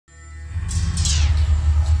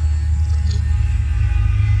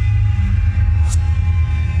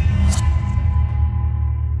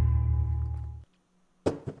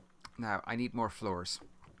Now, I need more floors.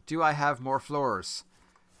 Do I have more floors?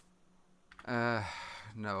 No,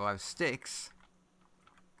 I have sticks.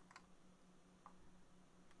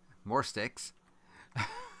 More sticks. I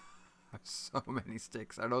have so many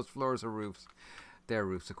sticks. Are those floors or roofs? They're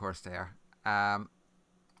roofs, of course they are.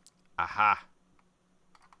 Aha.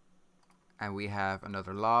 And we have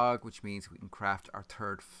another log, which means we can craft our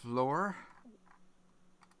third floor.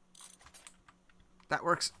 That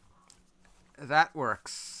works. That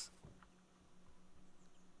works.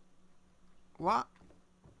 What?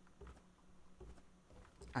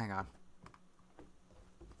 Hang on.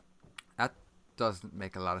 That doesn't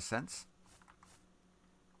make a lot of sense.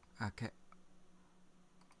 Okay.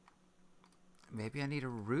 Maybe I need a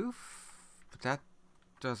roof? But that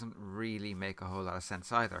doesn't really make a whole lot of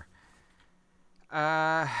sense either.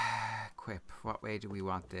 Equip. What way do we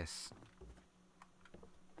want this?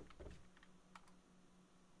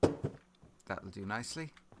 That'll do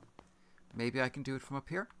nicely. Maybe I can do it from up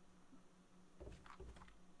here.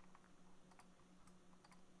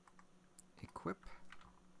 Equip.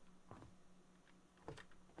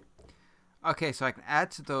 Okay, so I can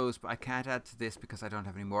add to those, but I can't add to this because I don't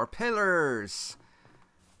have any more pillars.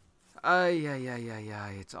 Ay.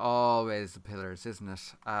 It's always the pillars, isn't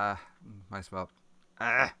it? Might as well.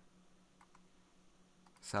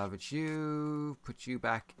 Salvage you. Put you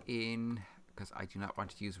back in because I do not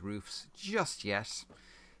want to use roofs just yet.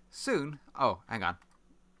 Soon. Oh, hang on.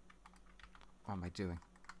 What am I doing?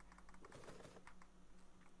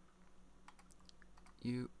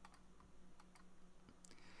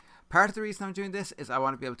 Part of the reason I'm doing this is I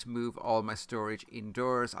want to be able to move all my storage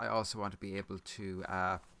indoors. I also want to be able to,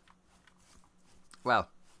 well,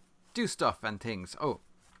 do stuff and things. Oh.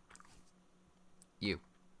 You.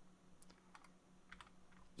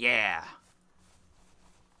 Yeah.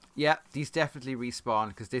 Yeah, these definitely respawn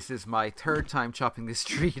because this is my third time chopping this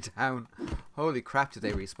tree down. Holy crap, do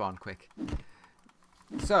they respawn quick.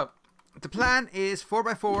 So, the plan is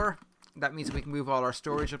 4x4. That means we can move all our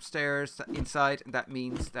storage upstairs inside. And that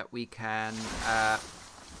means that we can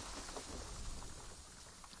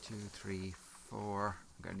 2, 3, 4.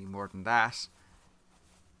 I'm going to need more than that.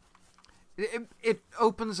 It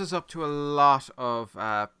opens us up to a lot of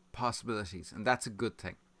possibilities, and that's a good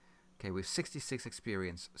thing. Okay, we have 66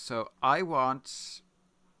 experience. So I want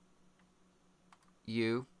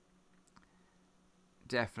you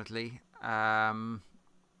definitely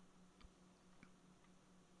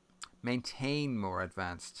maintain more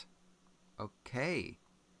advanced. Okay.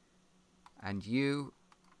 And you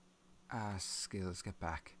skills, get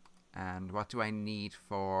back. And what do I need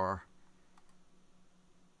for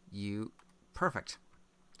you? Perfect.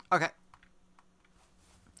 Okay.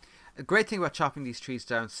 A great thing about chopping these trees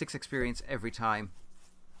down, 6 experience every time.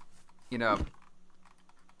 You know,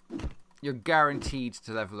 you're guaranteed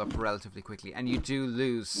to level up relatively quickly, and you do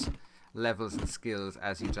lose levels and skills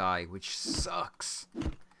as you die, which sucks.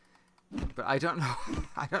 But I don't know.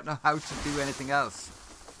 I don't know how to do anything else.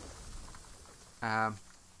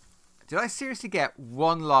 Did I seriously get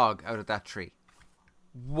 1 log out of that tree?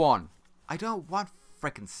 1. I don't want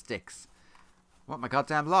frickin' sticks. I want my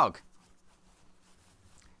goddamn log.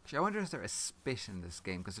 Actually, I wonder if there's a spit in this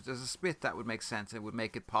game, because if there's a spit, that would make sense. It would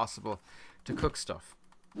make it possible to cook stuff.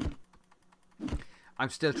 I'm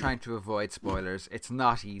still trying to avoid spoilers. It's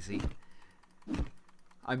not easy.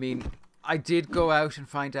 I mean, I did go out and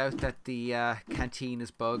find out that the canteen is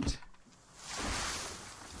bugged.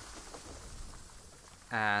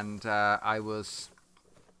 And I was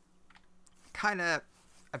kind of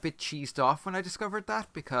a bit cheesed off when I discovered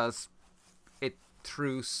that, because it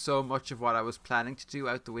threw so much of what I was planning to do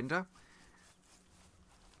out the window.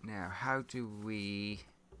 Now, how do we...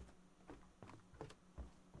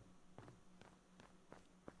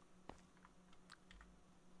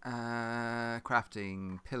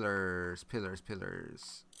 crafting pillars.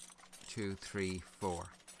 2, 3, 4.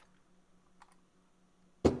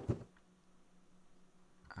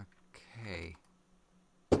 Okay.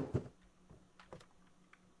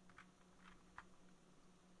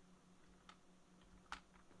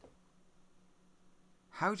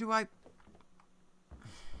 How do I...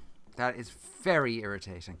 That is very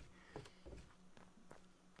irritating.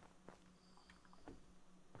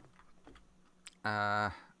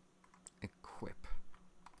 Equip.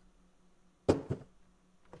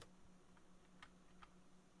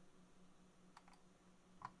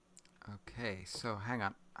 Okay, so hang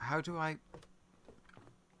on. How do I...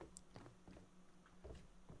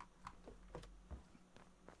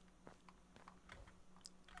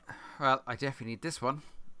 Well, I definitely need this one.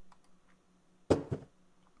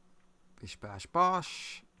 Bish bash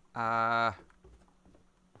bosh.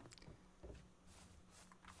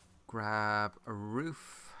 grab a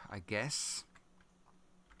roof, I guess.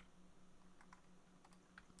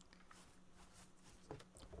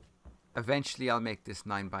 Eventually I'll make this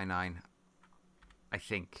 9x9, I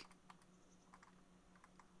think.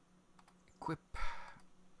 Equip.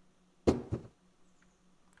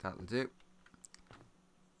 That'll do.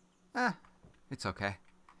 It's okay.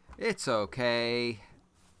 It's okay.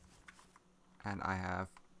 And I have...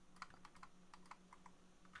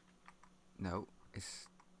 No.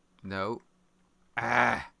 No.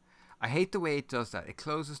 I hate the way it does that. It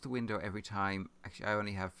closes the window every time. Actually, I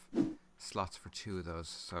only have slots for 2 of those,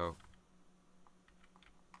 so...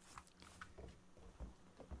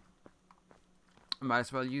 Might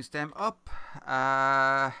as well use them up.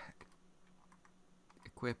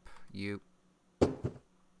 Equip you.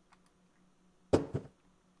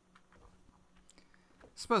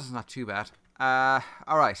 Suppose it's not too bad.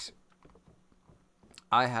 Alright.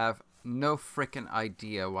 I have no frickin'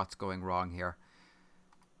 idea what's going wrong here.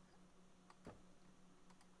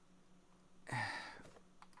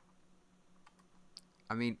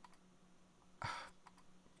 I mean,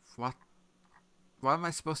 what am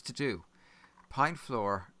I supposed to do? Pine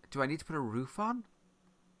floor. Do I need to put a roof on?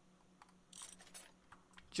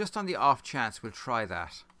 Just on the off chance, we'll try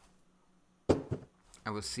that.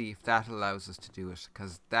 And we'll see if that allows us to do it,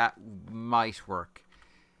 because that might work.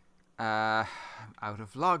 Out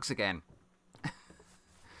of logs again.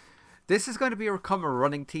 This is going to become a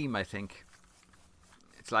running theme, I think.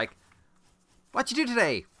 It's like, what'd you do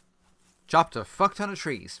today? Chopped a fuck ton of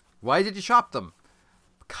trees. Why did you chop them?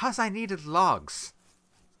 Because I needed logs.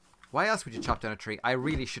 Why else would you chop down a tree? I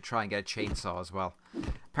really should try and get a chainsaw as well.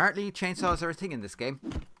 Apparently chainsaws are a thing in this game.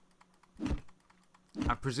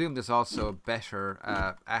 I presume there's also a better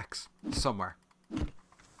axe somewhere.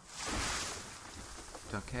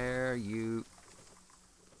 Don't care, you...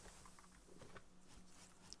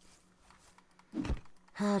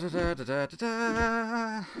 Da, da, da, da, da,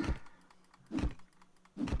 da.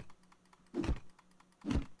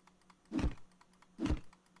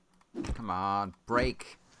 Come on,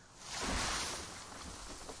 break.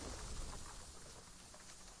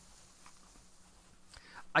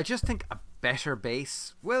 I just think a better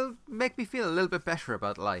base will make me feel a little bit better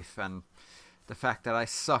about life and the fact that I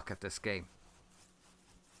suck at this game.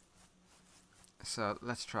 So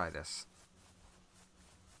let's try this.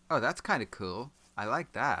 Oh, that's kind of cool. I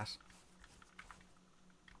like that.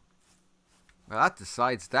 Well, that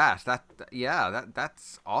decides that.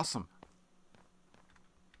 That's awesome.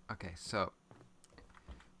 Okay, so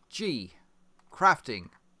G, crafting,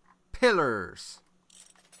 pillars.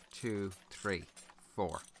 2, 3,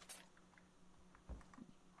 4.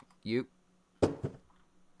 You.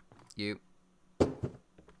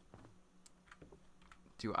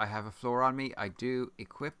 Do I have a floor on me? I do.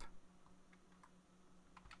 Equip.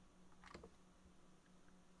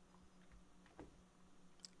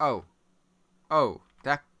 Oh,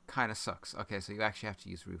 that kind of sucks. Okay, so you actually have to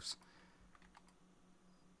use roofs.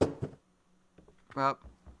 Well,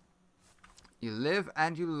 you live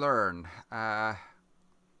and you learn.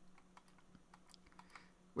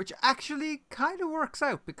 Which actually kind of works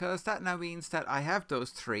out, because that now means that I have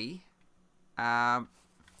those 3.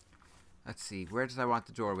 Let's see, where did I want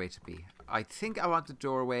the doorway to be? I think I want the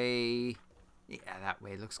doorway... Yeah, that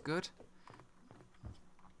way looks good.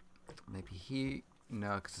 Maybe here...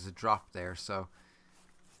 No, because there's a drop there, so...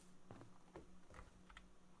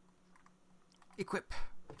 Equip.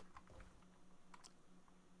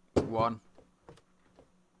 1.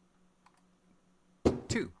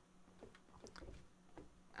 2.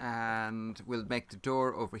 And we'll make the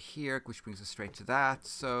door over here, which brings us straight to that.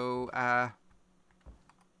 So,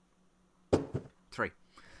 3.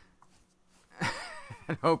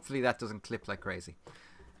 And hopefully that doesn't clip like crazy.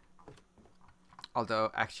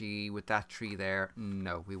 Although, actually, with that tree there,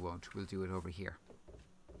 no, we won't. We'll do it over here.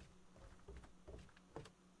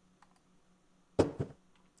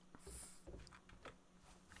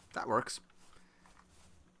 That works.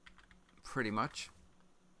 Pretty much.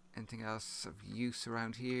 Anything else of use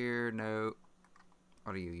around here? No.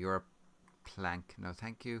 What are you? You're a plank. No,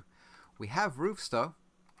 thank you. We have roofs, though.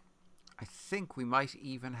 I think we might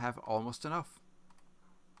even have almost enough.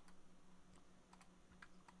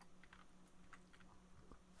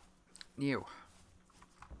 New.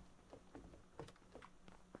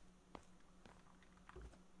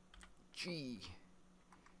 G.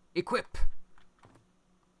 Equip.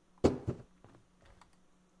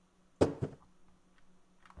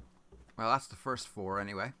 Well, that's the first 4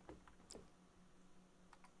 anyway.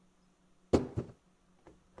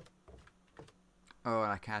 Oh,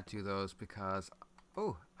 and I can't do those because...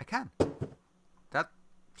 Oh, I can. That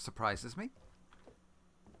surprises me.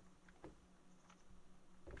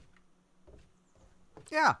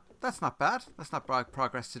 Yeah, that's not bad. That's not bad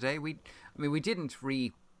progress today. I mean, we didn't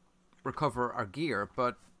recover our gear,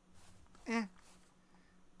 but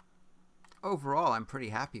overall, I'm pretty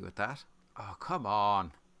happy with that. Oh, come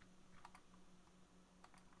on.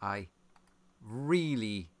 I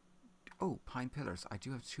really... Oh, pine pillars. I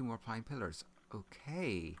do have 2 more pine pillars.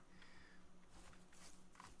 Okay.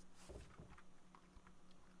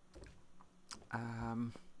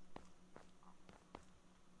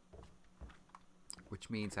 Which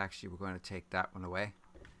means actually we're going to take that one away.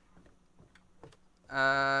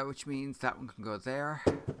 Which means that one can go there.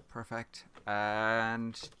 Perfect.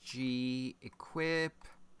 And G, equip.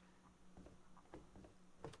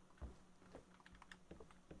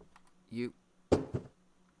 You.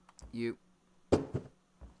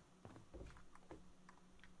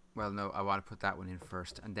 Well, no, I want to put that one in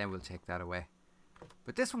first, and then we'll take that away.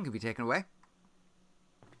 But this one can be taken away.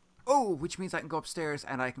 Oh, which means I can go upstairs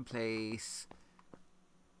and I can place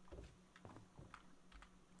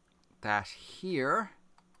that here.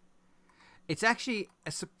 It's actually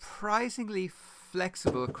a surprisingly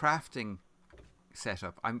flexible crafting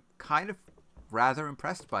setup. I'm kind of rather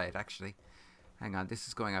impressed by it, actually. Hang on, this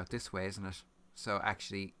is going out this way, isn't it? So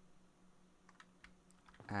actually,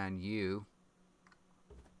 and you,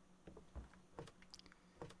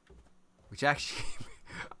 which actually,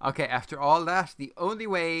 okay, after all that, the only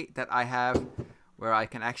way that I have where I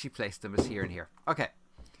can actually place them is here and here. Okay.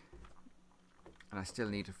 And I still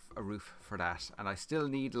need a roof for that. And I still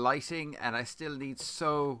need lighting. And I still need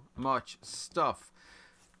so much stuff.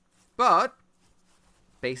 But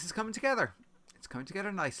base is coming together. It's coming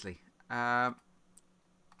together nicely. I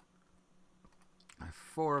have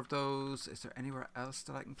 4 of those. Is there anywhere else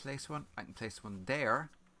that I can place one? I can place one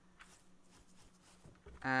there.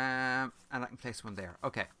 And I can place one there.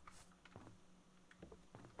 Okay.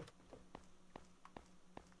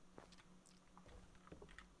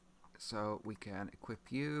 So we can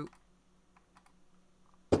equip you.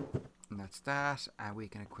 And that's that. And we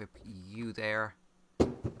can equip you there.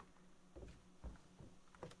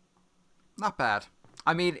 Not bad.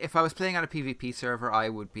 I mean, if I was playing on a PvP server, I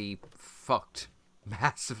would be fucked.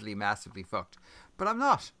 Massively, massively fucked. But I'm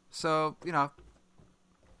not. So, you know,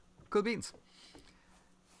 cool beans.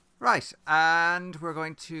 Right. And we're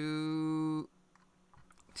going to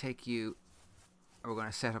take you. We're going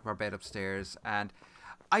to set up our bed upstairs. And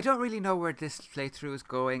I don't really know where this playthrough is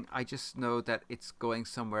going. I just know that it's going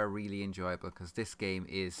somewhere really enjoyable because this game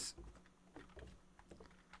is...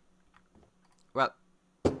 Well,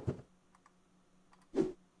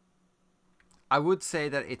 I would say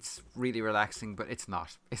that it's really relaxing, but it's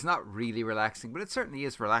not. It's not really relaxing, but it certainly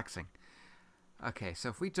is relaxing. Okay, so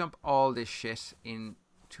if we dump all this shit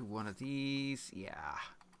into one of these, yeah.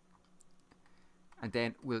 And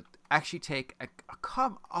then we'll actually take a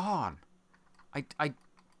come on.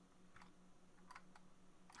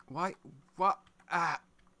 Why? What? I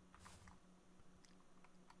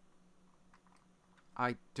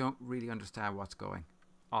don't really understand what's going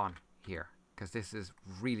on here. Because this is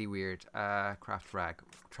really weird. Craft rag.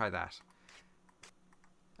 Try that.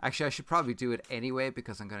 Actually, I should probably do it anyway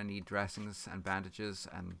because I'm going to need dressings and bandages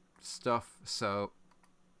and stuff. So,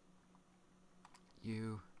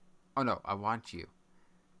 you... Oh no, I want you.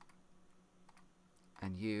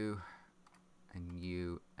 And you. And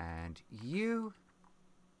you. And you.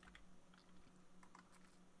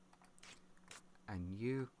 And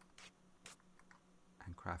you.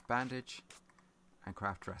 And craft bandage. And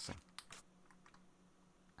craft dressing.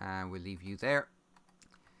 And we'll leave you there.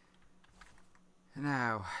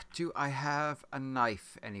 Now, do I have a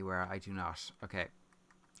knife anywhere? I do not. Okay.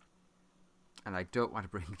 And I don't want to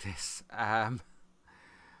bring this.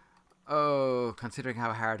 Oh, considering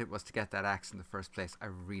how hard it was to get that axe in the first place, I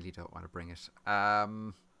really don't want to bring it.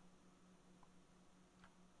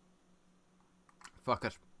 Fuck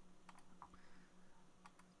it.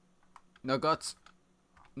 No guts.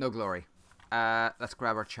 No glory. Let's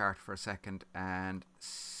grab our chart for a second and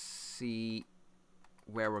see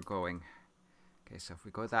where we're going. Okay, so if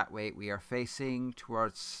we go that way, we are facing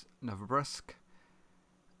towards Novosibirsk,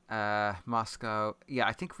 Moscow. Yeah,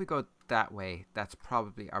 I think if we go that way, that's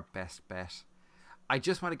probably our best bet. I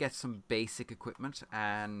just want to get some basic equipment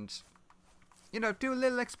and, you know, do a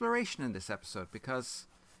little exploration in this episode because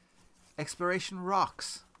exploration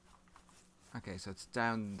rocks. Okay, so it's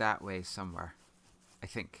down that way somewhere, I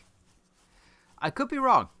think. I could be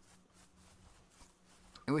wrong.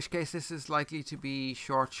 In which case this is likely to be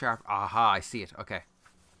short, sharp. Aha, I see it. Okay.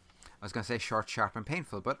 I was going to say short, sharp and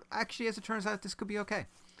painful, but actually as it turns out this could be okay.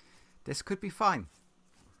 This could be fine.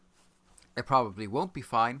 It probably won't be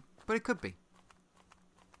fine, but it could be.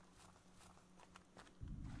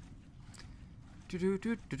 Do do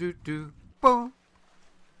do do do do. Boom.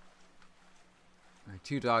 My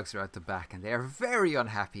 2 dogs are at the back, and they are very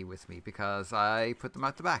unhappy with me because I put them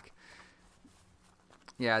out the back.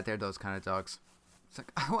 Yeah, they're those kind of dogs. It's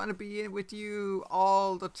like, I want to be in with you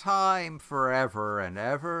all the time, forever and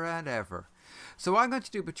ever and ever. So what I'm going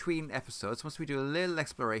to do between episodes, once we do a little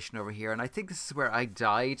exploration over here, and I think this is where I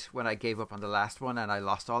died when I gave up on the last one and I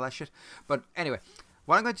lost all that shit. But anyway,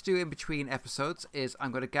 what I'm going to do in between episodes is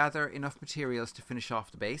I'm going to gather enough materials to finish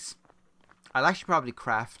off the base. I'll actually probably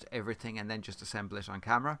craft everything and then just assemble it on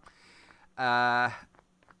camera.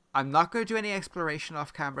 I'm not going to do any exploration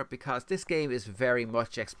off camera because this game is very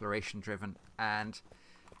much exploration driven, and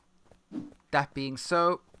that being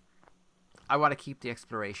so, I want to keep the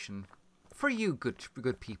exploration for you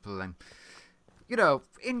good people, and you know,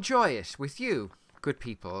 enjoy it with you good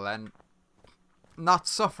people and not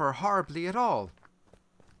suffer horribly at all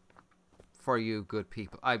for you good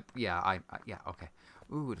people. Yeah, okay.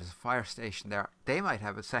 Ooh, there's a fire station there. They might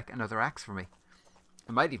have another axe for me.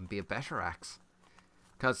 It might even be a better axe.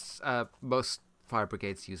 Because most fire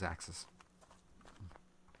brigades use axes.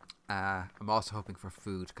 I'm also hoping for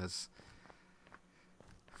food because...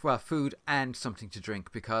 Well, food and something to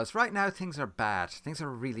drink. Because right now things are bad. Things are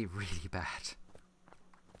really, really bad.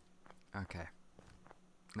 Okay.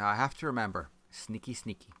 Now I have to remember. Sneaky,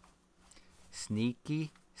 sneaky.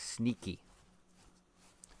 Sneaky, sneaky.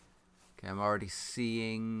 Okay, I'm already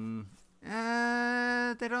seeing...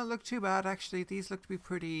 they don't look too bad, actually. These look to be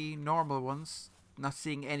pretty normal ones. Not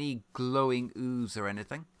seeing any glowing ooze or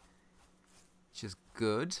anything. Which is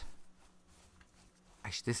good.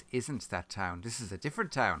 Actually, this isn't that town. This is a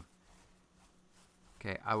different town.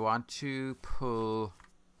 Okay, I want to pull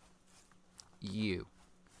you.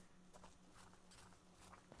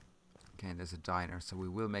 Okay, there's a diner, so we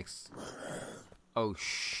will make... Oh,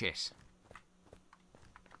 shit.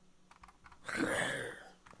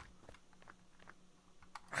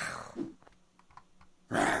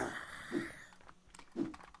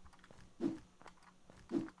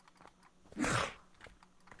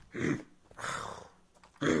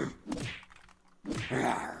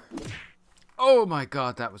 Oh my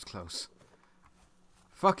god, that was close.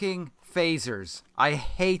 Fucking phasers. I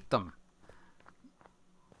hate them.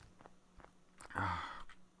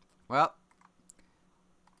 Well,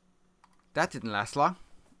 that didn't last long.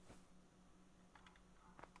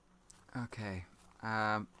 Okay.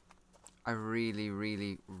 I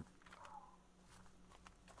really...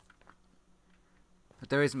 But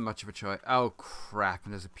there isn't much of a choice. Oh crap,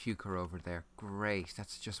 and there's a puker over there. Great,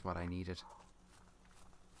 that's just what I needed.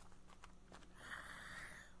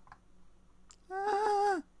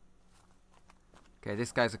 Ah. Okay,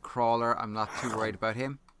 this guy's a crawler. I'm not too worried about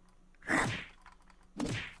him.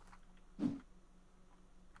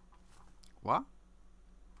 What?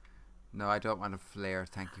 No, I don't want a flare.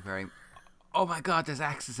 Thank you very much. Oh my god, there's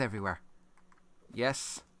axes everywhere.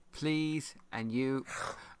 Yes, please. And you.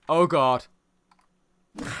 Oh god.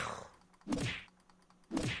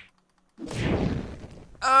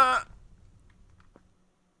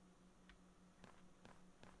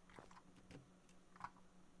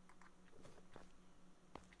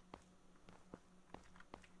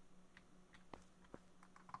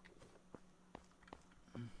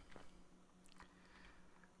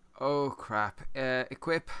 Oh crap.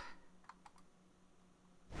 Equip.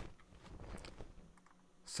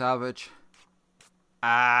 Salvage.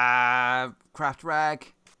 Craft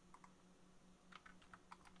rag.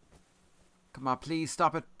 Come on, please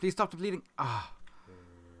stop it. Please stop the bleeding. Ah.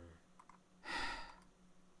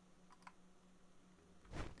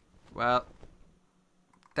 Well,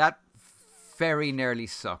 that very nearly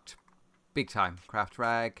sucked. Big time. Craft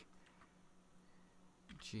rag.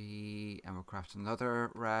 G, and we'll craft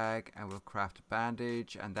another rag, and we'll craft a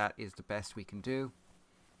bandage, and that is the best we can do.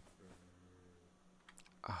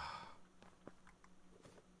 Oh.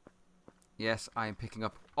 Yes, I am picking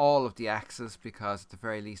up all of the axes because at the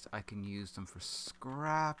very least I can use them for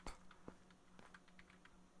scrap.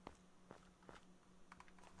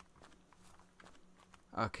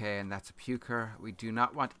 Okay, and that's a puker. We do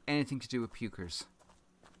not want anything to do with pukers.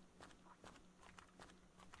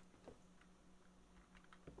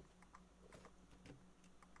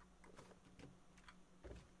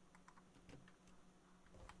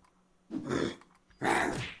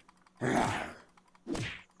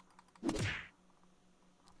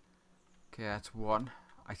 Okay, that's one.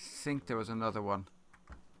 I think there was another one.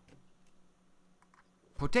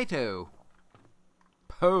 Potato.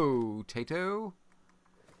 Potato.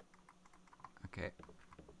 Okay.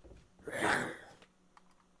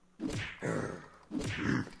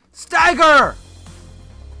 Stagger!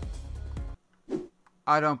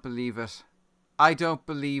 I don't believe it. I don't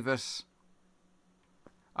believe it.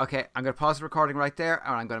 Okay, I'm going to pause the recording right there,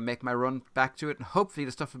 and I'm going to make my run back to it, and hopefully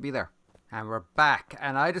the stuff will be there. And we're back,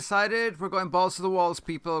 and I decided we're going balls to the walls,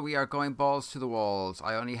 people. We are going balls to the walls.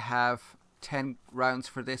 I only have 10 rounds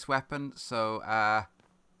for this weapon, so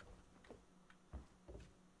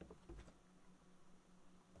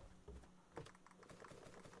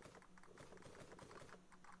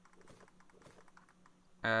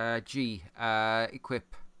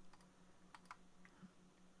equip.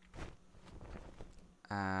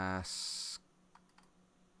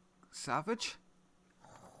 Salvage.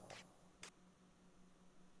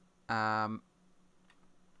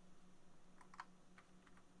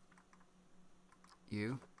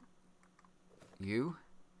 You.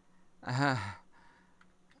 And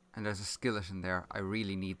there's a skillet in there. I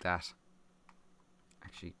really need that.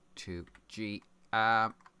 Actually, 2. G.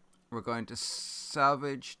 We're going to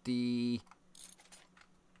salvage the...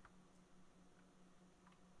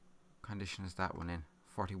 condition is that one in?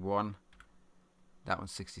 41. That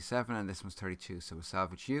one's 67 and this one's 32. So we'll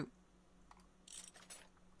salvage you.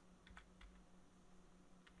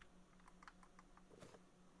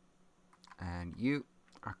 And you.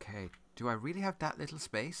 Okay. Do I really have that little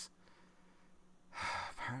space?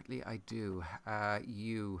 Apparently I do.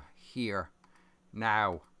 You here.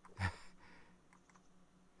 Now.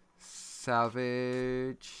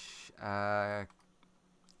 Salvage.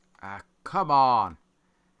 Come on.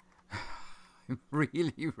 I'm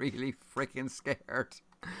really freaking scared.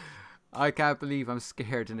 I can't believe I'm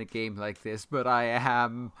scared in a game like this, but I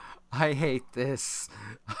am. I hate this.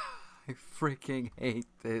 I freaking hate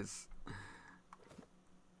this.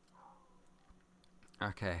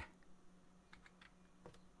 Okay.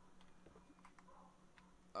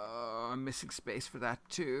 Oh, I'm missing space for that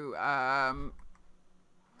too. Hey.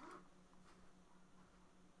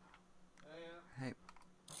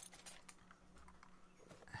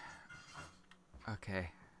 Okay.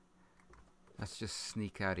 Let's just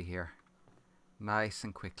sneak out of here. Nice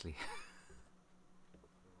and quickly.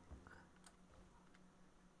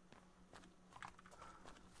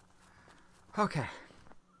 Okay.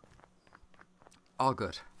 All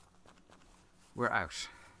good. We're out.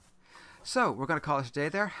 So, we're going to call it a day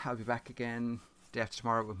there. I'll be back again day after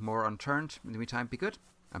tomorrow with more Unturned. In the meantime, be good,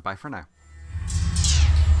 and bye for now.